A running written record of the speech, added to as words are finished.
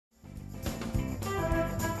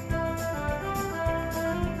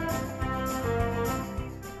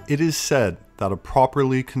It is said that a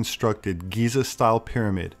properly constructed Giza-style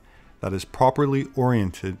pyramid that is properly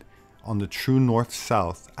oriented on the true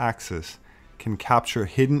north-south axis can capture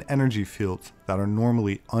hidden energy fields that are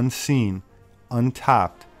normally unseen,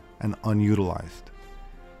 untapped, and unutilized.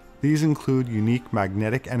 These include unique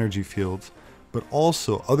magnetic energy fields, but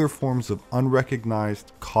also other forms of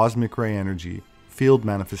unrecognized cosmic ray energy, field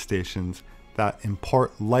manifestations that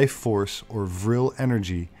impart life force or vril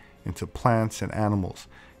energy into plants and animals,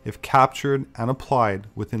 if captured and applied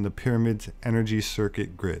within the pyramid's energy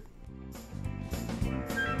circuit grid.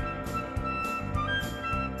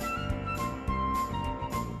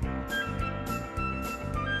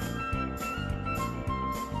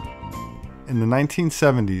 In the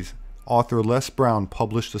 1970s, author Les Brown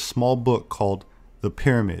published a small book called The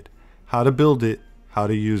Pyramid: How to Build It, How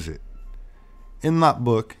to Use It. In that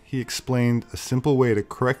book, he explained a simple way to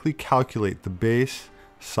correctly calculate the base,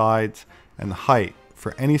 sides, and height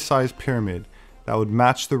for any size pyramid that would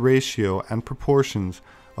match the ratio and proportions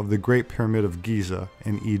of the Great Pyramid of Giza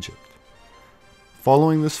in Egypt.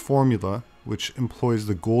 Following this formula, which employs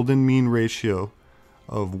the golden mean ratio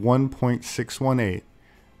of 1.618,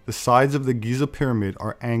 the sides of the Giza pyramid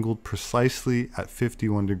are angled precisely at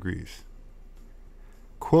 51 degrees.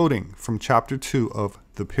 Quoting from Chapter 2 of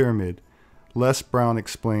The Pyramid, Les Brown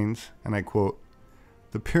explains, and I quote,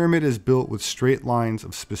 "The pyramid is built with straight lines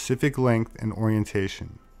of specific length and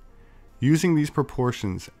orientation. Using these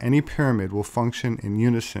proportions, any pyramid will function in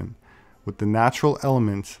unison with the natural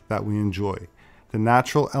elements that we enjoy, the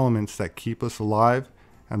natural elements that keep us alive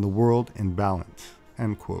and the world in balance."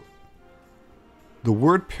 End quote. The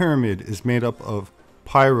word pyramid is made up of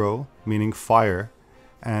pyro, meaning fire,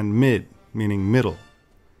 and mid, meaning middle.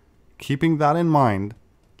 Keeping that in mind,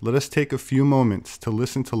 let us take a few moments to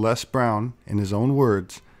listen to Les Brown, in his own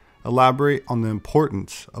words, elaborate on the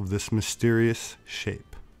importance of this mysterious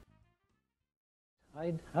shape.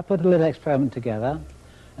 I put a little experiment together,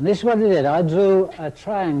 and this is what I did. I drew a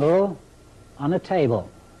triangle on a table.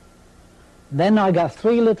 Then I got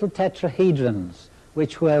three little tetrahedrons,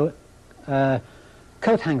 which were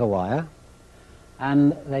coat hanger wire,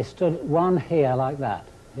 and they stood one here like that.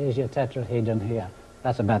 Here's your tetrahedron here.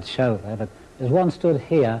 That's about to show there, but there's one stood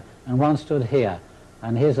here and one stood here,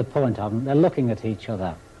 and here's the point of them. They're looking at each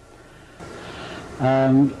other.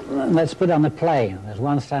 Let's put it on the plane. There's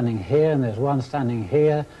one standing here, and there's one standing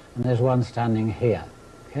here, and there's one standing here.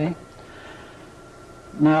 Okay?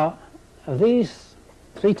 Now, of these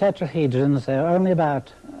three tetrahedrons, they're only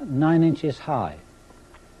about 9 inches high,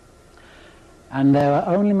 and they were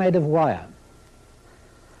only made of wire.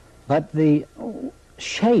 But the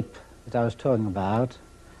shape that I was talking about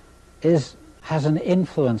has an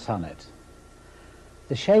influence on it.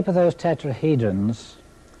 The shape of those tetrahedrons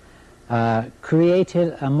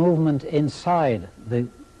created a movement inside the,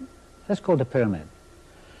 let's call it a pyramid.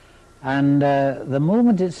 And the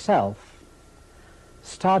movement itself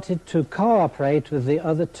started to cooperate with the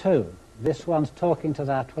other two. This one's talking to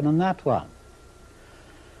that one and that one.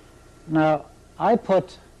 Now, I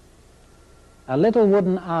put a little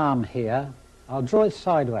wooden arm here. I'll draw it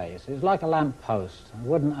sideways. It's like a lamp post, a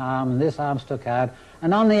wooden arm, and this arm stuck out.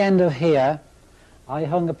 And on the end of here, I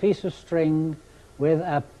hung a piece of string with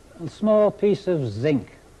a small piece of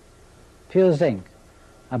zinc, pure zinc,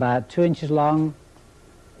 about 2 inches long,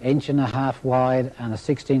 1.5 inches wide, and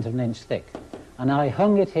 1/16 of an inch thick. And I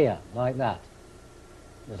hung it here, like that.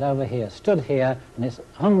 It's over here, stood here, and it's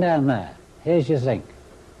hung down there. Here's your zinc.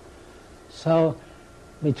 So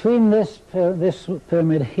between this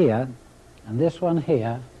pyramid here and this one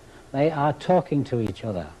here, they are talking to each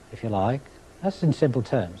other, if you like. That's in simple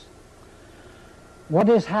terms. What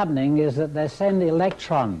is happening is that they send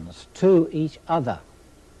electrons to each other.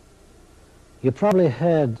 You probably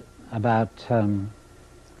heard about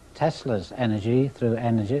Tesla's energy through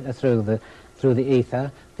the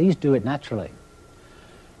ether. These do it naturally.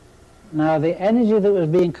 Now, the energy that was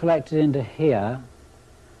being collected into here,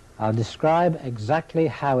 I'll describe exactly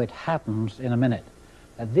how it happens in a minute.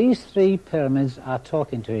 But these three pyramids are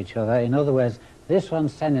talking to each other. In other words, this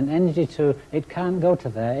one's sending energy to, it can't go to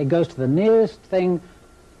there, it goes to the nearest thing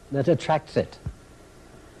that attracts it.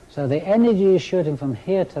 So the energy is shooting from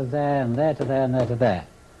here to there, and there to there, and there to there.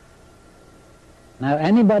 Now,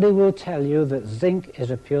 anybody will tell you that zinc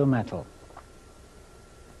is a pure metal.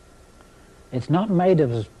 It's not made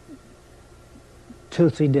of 2 or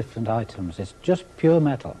 3 different items. It's just pure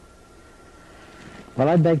metal. Well,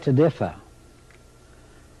 I beg to differ,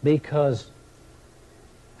 because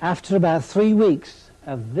after about 3 weeks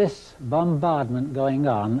of this bombardment going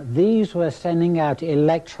on, these were sending out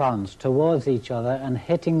electrons towards each other and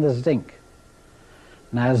hitting the zinc.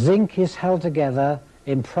 Now, zinc is held together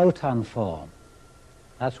in proton form.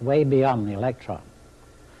 That's way beyond the electron.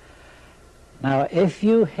 Now, if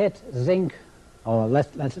you hit zinc, or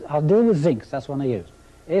I'll deal with zinc, that's one I use.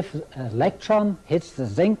 If an electron hits the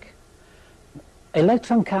zinc,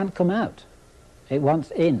 electron can't come out. It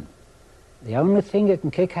wants in. The only thing it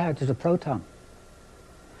can kick out is a proton.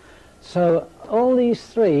 So all these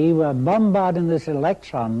three were bombarding these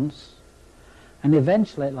electrons, and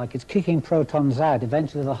eventually, like it's kicking protons out,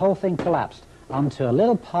 eventually the whole thing collapsed onto a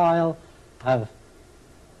little pile of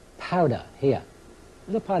powder here.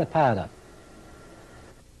 A little pile of powder.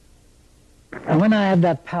 And when I had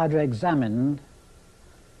that powder examined,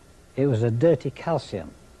 it was a dirty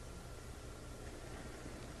calcium.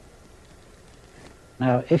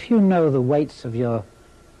 Now, if you know the weights of your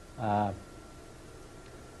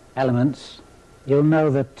elements, you'll know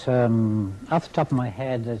that off the top of my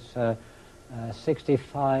head it's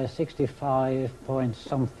 65 point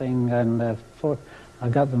something, and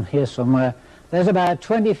I've got them here somewhere. There's about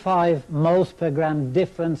 25 moles per gram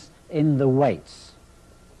difference in the weights.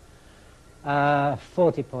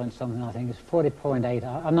 40 point something, I think, it's 40.8,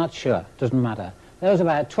 I'm not sure, doesn't matter. There's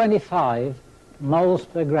about 25 moles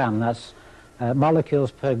per gram, that's molecules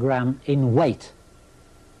per gram in weight,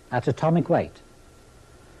 at atomic weight.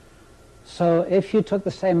 So if you took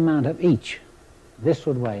the same amount of each, this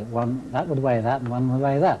would weigh one, that would weigh that, and one would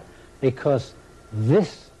weigh that, because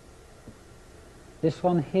this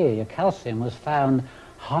one here, your calcium, was found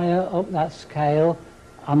higher up that scale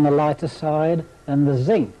on the lighter side than the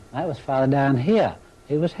zinc. That was farther down here.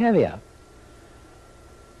 It was heavier.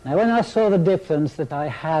 Now, when I saw the difference that I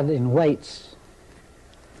had in weights,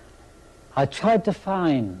 I tried to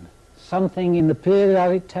find something in the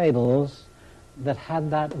periodic tables that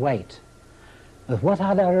had that weight. But what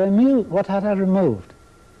had I removed?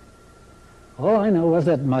 All I know was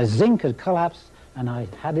that my zinc had collapsed, and I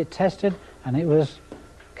had it tested, and it was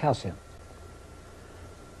calcium.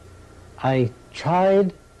 I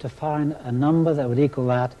tried to find a number that would equal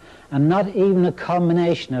that, and not even a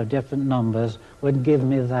combination of different numbers would give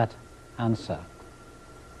me that answer.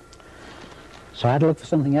 So I had to look for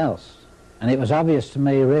something else. And it was obvious to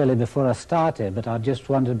me really before I started, but I just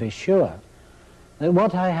wanted to be sure, that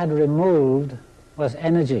what I had removed was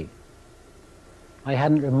energy. I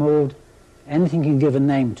hadn't removed anything you can give a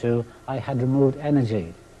name to, I had removed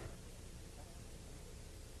energy.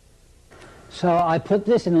 So I put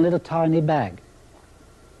this in a little tiny bag.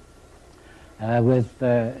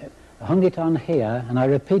 Hung it on here, and I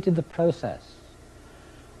repeated the process.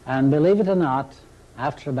 And believe it or not,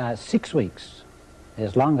 after about 6 weeks,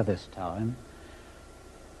 it's longer this time,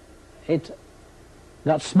 it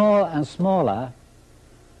got smaller and smaller,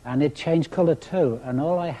 and it changed colour too, and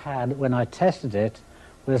all I had when I tested it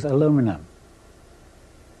was aluminum.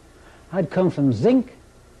 I'd come from zinc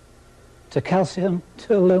to calcium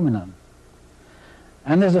to aluminum.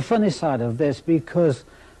 And there's a funny side of this, because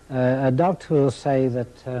a doctor will say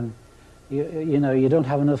that you don't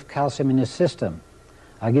have enough calcium in your system.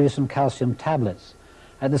 I'll give you some calcium tablets.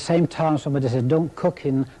 At the same time, somebody says, don't cook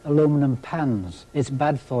in aluminum pans, it's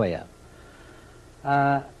bad for you.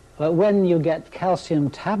 But when you get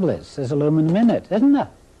calcium tablets, there's aluminum in it, isn't there?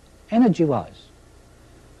 Energy-wise.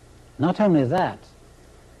 Not only that,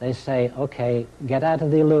 they say, okay, get out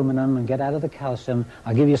of the aluminum and get out of the calcium,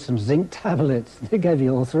 I'll give you some zinc tablets. They gave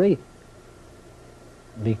you all three.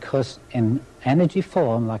 Because in energy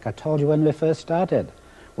form, like I told you when we first started,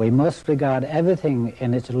 we must regard everything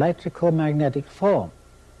in its electrical magnetic form.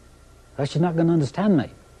 Else you're not going to understand me.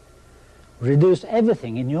 Reduce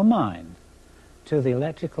everything in your mind to the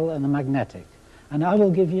electrical and the magnetic. And I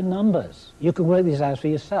will give you numbers. You can work these out for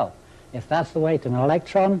yourself. If that's the weight of an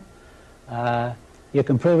electron, you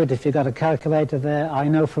can prove it if you've got a calculator there. I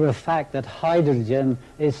know for a fact that hydrogen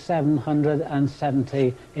is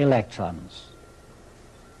 770 electrons.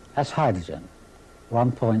 That's hydrogen,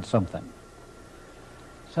 1 point something.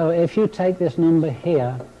 So if you take this number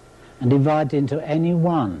here and divide it into any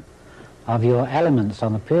one of your elements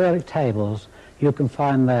on the periodic tables, you can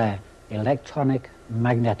find their electronic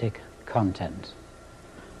magnetic content.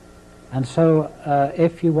 And so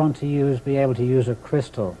if you want to be able to use a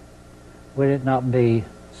crystal, would it not be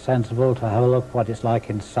sensible to have a look what it's like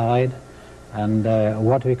inside, and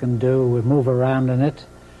what we can do, we move around in it,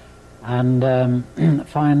 and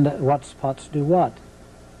find what spots do what.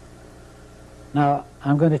 Now,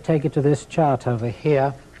 I'm going to take you to this chart over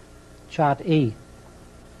here, chart E,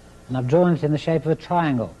 and I've drawn it in the shape of a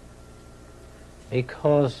triangle,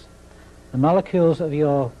 because the molecules of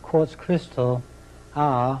your quartz crystal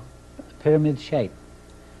are pyramid shape,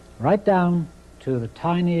 right down to the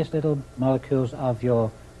tiniest little molecules of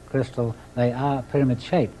your crystal. They are pyramid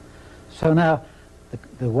shape. So now,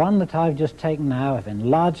 The one that I've just taken now, I've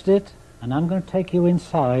enlarged it, and I'm going to take you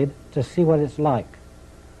inside to see what it's like.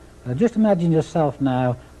 Now just imagine yourself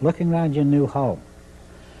now looking around your new home.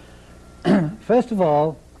 First of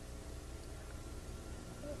all,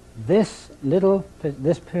 this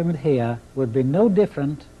pyramid here would be no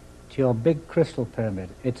different to your big crystal pyramid.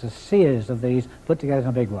 It's a series of these put together in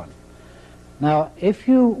a big one. Now, if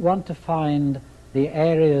you want to find the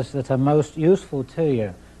areas that are most useful to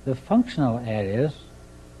you, the functional areas,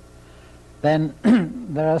 then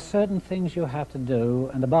there are certain things you have to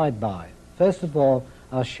do and abide by. First of all,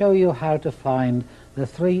 I'll show you how to find the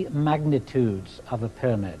three magnitudes of a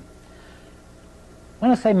pyramid. When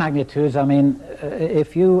I say magnitudes, I mean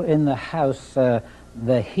if you in the house,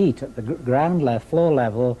 the heat at the ground level, floor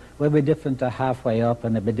level, will be different to halfway up,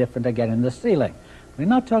 and it'll be different again in the ceiling. We're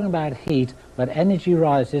not talking about heat, but energy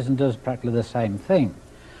rises and does practically the same thing.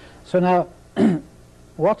 So now,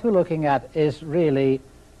 what we're looking at is really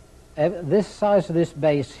this size of this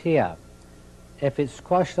base here. If it's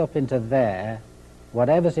squashed up into there,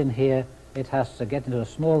 whatever's in here, it has to get into a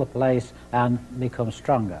smaller place and become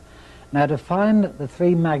stronger. Now, to find the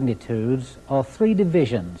three magnitudes, or three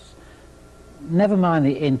divisions, never mind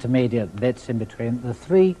the intermediate bits in between, the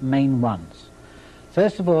three main ones.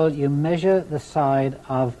 First of all, you measure the side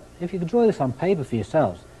of, if you could draw this on paper for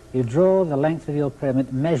yourselves, you draw the length of your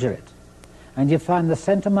pyramid, measure it, and you find the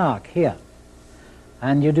center mark here.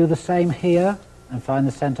 And you do the same here and find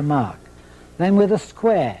the center mark. Then with a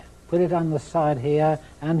square, put it on the side here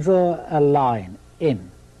and draw a line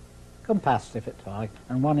in, compass if it's like,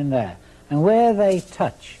 and one in there. And where they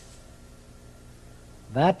touch,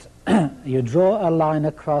 that you draw a line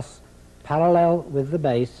across parallel with the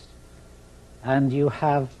base, and you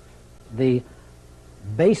have the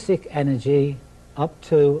basic energy up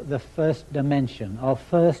to the first dimension, or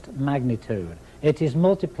first magnitude. It is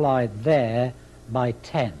multiplied there by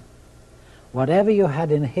 10. Whatever you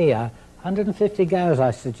had in here, 150 gauss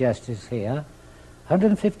I suggest is here,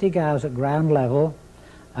 150 gauss at ground level.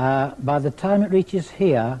 By the time it reaches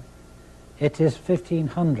here, it is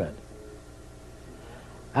 1500.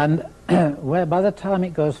 And where by the time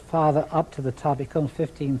it goes farther up to the top, it becomes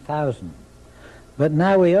 15,000. But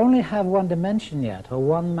now we only have one dimension yet, or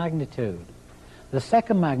one magnitude. The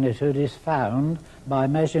second magnitude is found by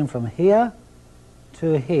measuring from here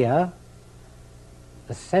to here,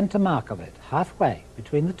 the center mark of it, halfway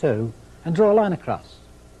between the two, and draw a line across.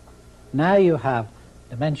 Now you have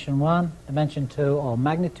dimension 1, dimension 2, or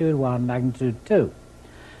magnitude 1, magnitude 2.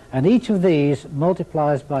 And each of these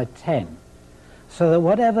multiplies by 10, so that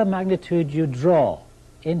whatever magnitude you draw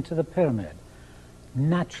into the pyramid,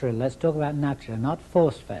 naturally, let's talk about naturally, not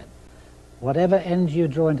force-fed, whatever ends you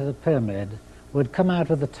draw into the pyramid would come out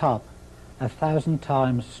of the top 1,000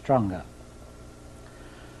 times stronger.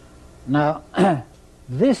 Now,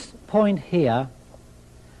 this point here,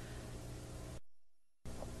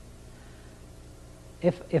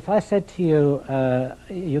 if I said to you,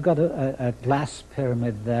 you've got a glass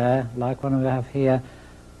pyramid there, like one we have here,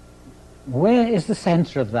 where is the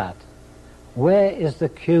center of that? Where is the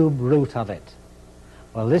cube root of it?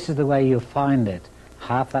 Well, this is the way you find it.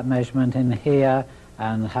 Half that measurement in here,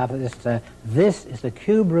 and half of this there. This is the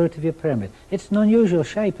cube root of your pyramid. It's an unusual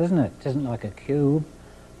shape, isn't it? It isn't like a cube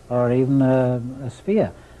or even a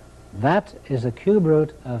sphere. That is the cube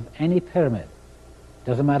root of any pyramid.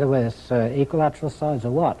 Doesn't matter whether it's equilateral sides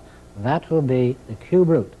or what. That will be the cube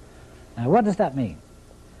root. Now, what does that mean?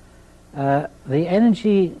 The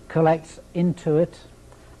energy collects into it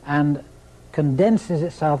and condenses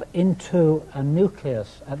itself into a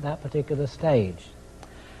nucleus at that particular stage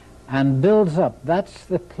and builds up. That's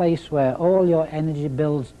the place where all your energy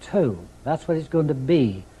builds to. That's what it's going to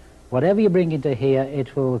be. Whatever you bring into here,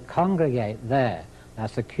 it will congregate there.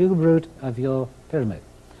 That's the cube root of your pyramid.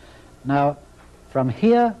 Now, from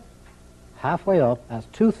here, halfway up, that's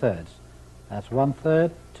 2/3. That's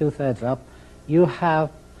 1/3, 2/3 up. You have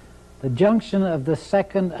the junction of the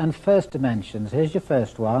second and first dimensions. Here's your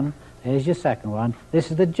first one, here's your second one.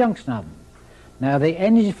 This is the junction of them. Now, the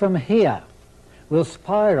energy from here will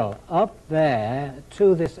spiral up there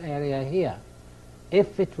to this area here.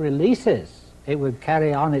 If it releases, it would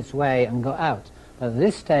carry on its way and go out. But at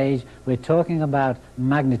this stage, we're talking about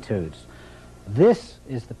magnitudes. This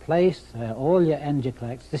is the place where all your energy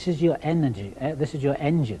collects. This is your energy. This is your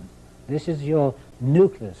engine. This is your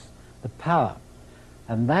nucleus, the power.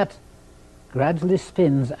 And that gradually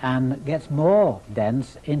spins and gets more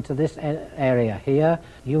dense into this area here.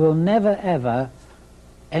 You will never ever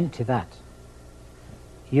empty that.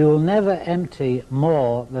 You will never empty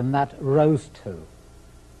more than that rose to.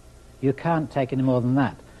 You can't take any more than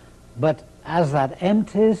that. But as that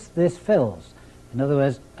empties, this fills. In other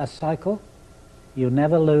words, a cycle, you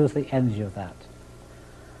never lose the energy of that.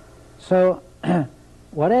 So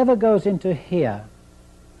whatever goes into here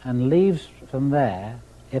and leaves from there,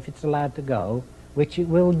 if it's allowed to go, which it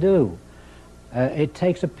will do, it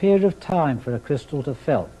takes a period of time for a crystal to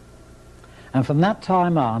fill. And from that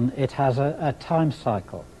time on, it has a time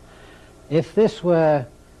cycle. If this were,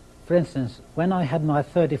 for instance, when I had my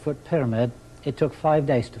 30-foot pyramid, it took 5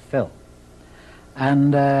 days to fill.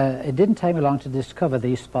 And it didn't take me long to discover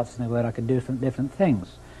these spots where I could do different things.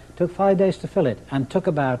 It took 5 days to fill it, and took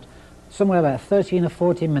somewhere about 13 or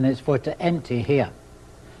 14 minutes for it to empty here.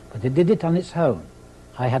 But it did it on its own.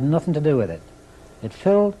 I had nothing to do with it. It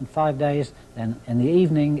filled in 5 days, then in the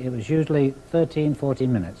evening it was usually 13,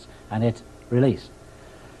 14 minutes, and it released.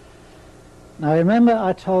 Now remember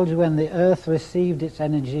I told you when the Earth received its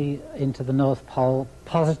energy into the North Pole,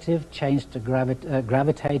 positive changed to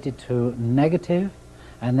gravitated to negative,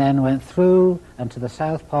 and then went through and to the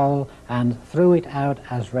South Pole and threw it out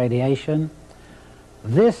as radiation.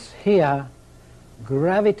 This here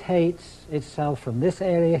gravitates itself from this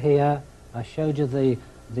area here. I showed you the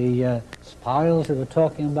spirals that we're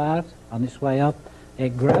talking about on its way up.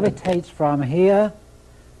 It gravitates from here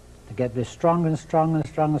to get this stronger and stronger and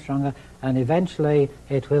stronger and stronger, and eventually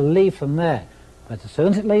it will leave from there. But as soon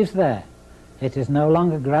as it leaves there, it is no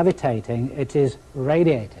longer gravitating, it is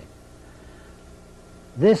radiating.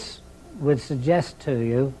 This would suggest to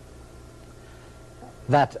you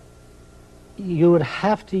that you would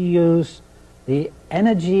have to use the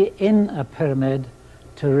energy in a pyramid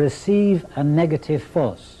to receive a negative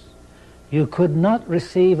force. You could not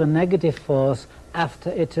receive a negative force after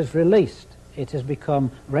it is released. It has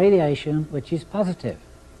become radiation, which is positive.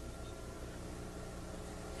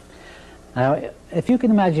 Now, if you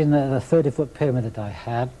can imagine the 30-foot pyramid that I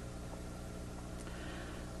had,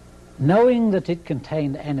 knowing that it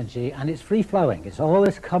contained energy, and it's free-flowing, it's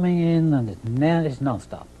always coming in and it's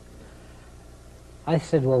non-stop. I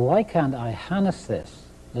said, well, why can't I harness this?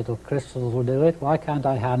 Little crystals will do it. Why can't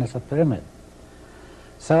I harness a pyramid?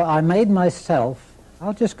 So I made myself,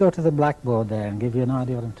 I'll just go to the blackboard there and give you an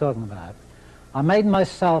idea what I'm talking about. I made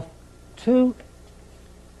myself 2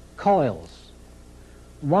 coils.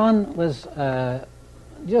 One was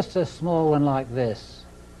just a small one like this,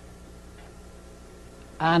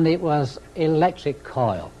 and it was electric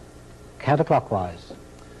coil, counterclockwise.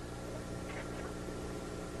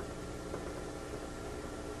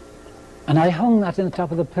 And I hung that in the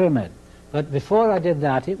top of the pyramid. But before I did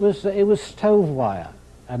that, it was stove wire,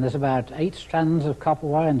 and there's about 8 strands of copper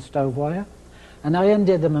wire and stove wire. And I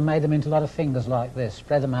undid them and made them into a lot of fingers like this,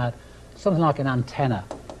 spread them out, something like an antenna.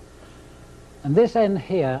 And this end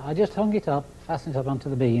here, I just hung it up, fastened it up onto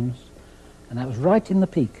the beams, and that was right in the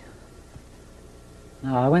peak.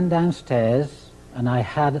 Now I went downstairs and I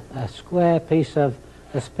had a spare piece of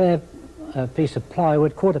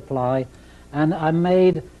plywood, quarter ply, and I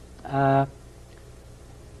made a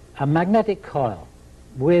magnetic coil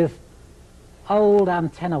with old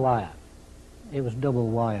antenna wire. It was double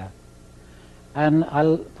wire. And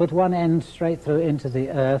I put one end straight through into the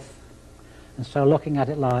earth, and so looking at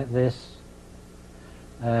it like this,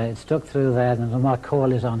 it stuck through there, and my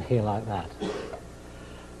coil is on here like that.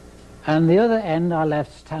 And the other end I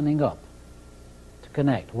left standing up to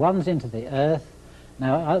connect. One's into the earth.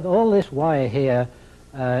 Now all this wire here,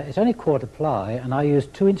 it's only quarter ply, and I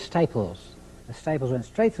used 2-inch staples. The staples went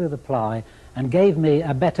straight through the ply and gave me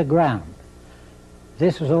a better ground.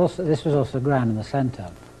 This was also ground in the center.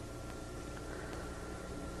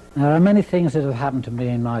 Now, there are many things that have happened to me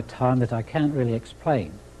in my time that I can't really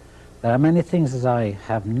explain. There are many things that I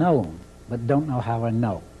have known, but don't know how I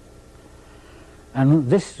know. And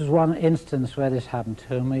this is one instance where this happened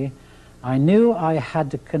to me. I knew I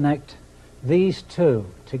had to connect these 2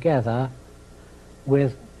 together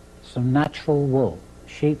with some natural wool,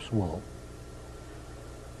 sheep's wool.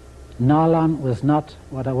 Nylon was not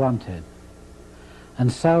what I wanted.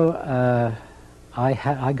 And so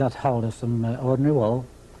I got hold of some ordinary wool,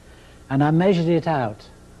 and I measured it out.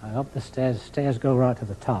 Up the stairs go right to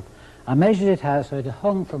the top. I measured it out so it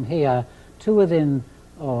hung from here to within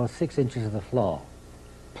 6 inches of the floor.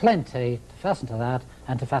 Plenty to fasten to that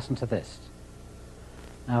and to fasten to this.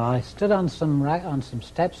 Now I stood on some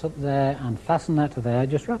steps up there and fastened that to there,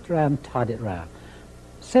 just wrapped around, tied it round.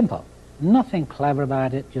 Simple, nothing clever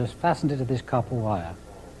about it, just fastened it to this copper wire.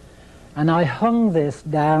 And I hung this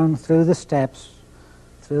down through the steps,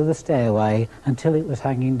 through the stairway, until it was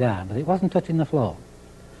hanging down, but it wasn't touching the floor.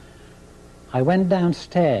 I went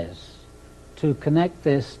downstairs to connect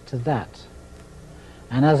this to that,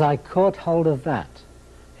 and as I caught hold of that,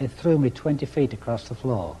 it threw me 20 feet across the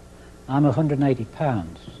floor. I'm 180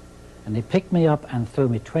 pounds, and he picked me up and threw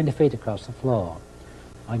me 20 feet across the floor.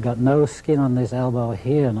 I got no skin on this elbow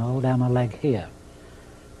here and all down my leg here.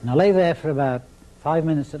 And I lay there for about 5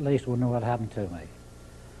 minutes at least, wondering what happened to me.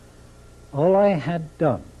 All I had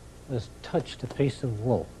done was touched a piece of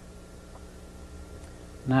wool.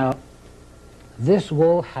 Now, this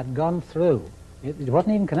wool had gone through, it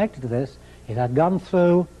wasn't even connected to this, it had gone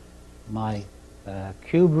through my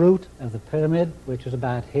cube root of the pyramid, which was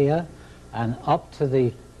about here, and up to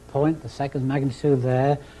the point, the second magnitude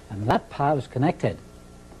there, and that part was connected.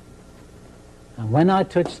 And when I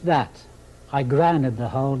touched that, I grounded the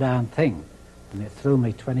whole damn thing, and it threw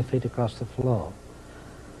me 20 feet across the floor.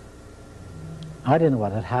 I didn't know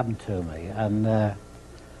what had happened to me, and the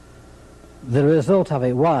result of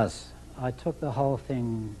it was I took the whole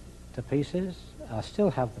thing to pieces. I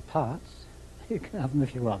still have the parts. You can have them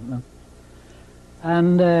if you want them.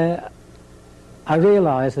 And I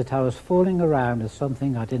realized that I was fooling around with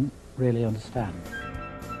something I didn't really understand.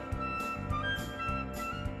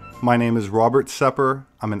 My name is Robert SEPEHR.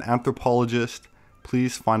 I'm an anthropologist.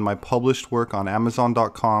 Please find my published work on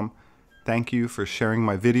Amazon.com. Thank you for sharing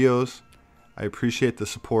my videos. I appreciate the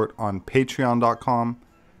support on Patreon.com.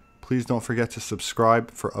 Please don't forget to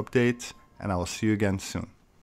subscribe for updates, and I will see you again soon.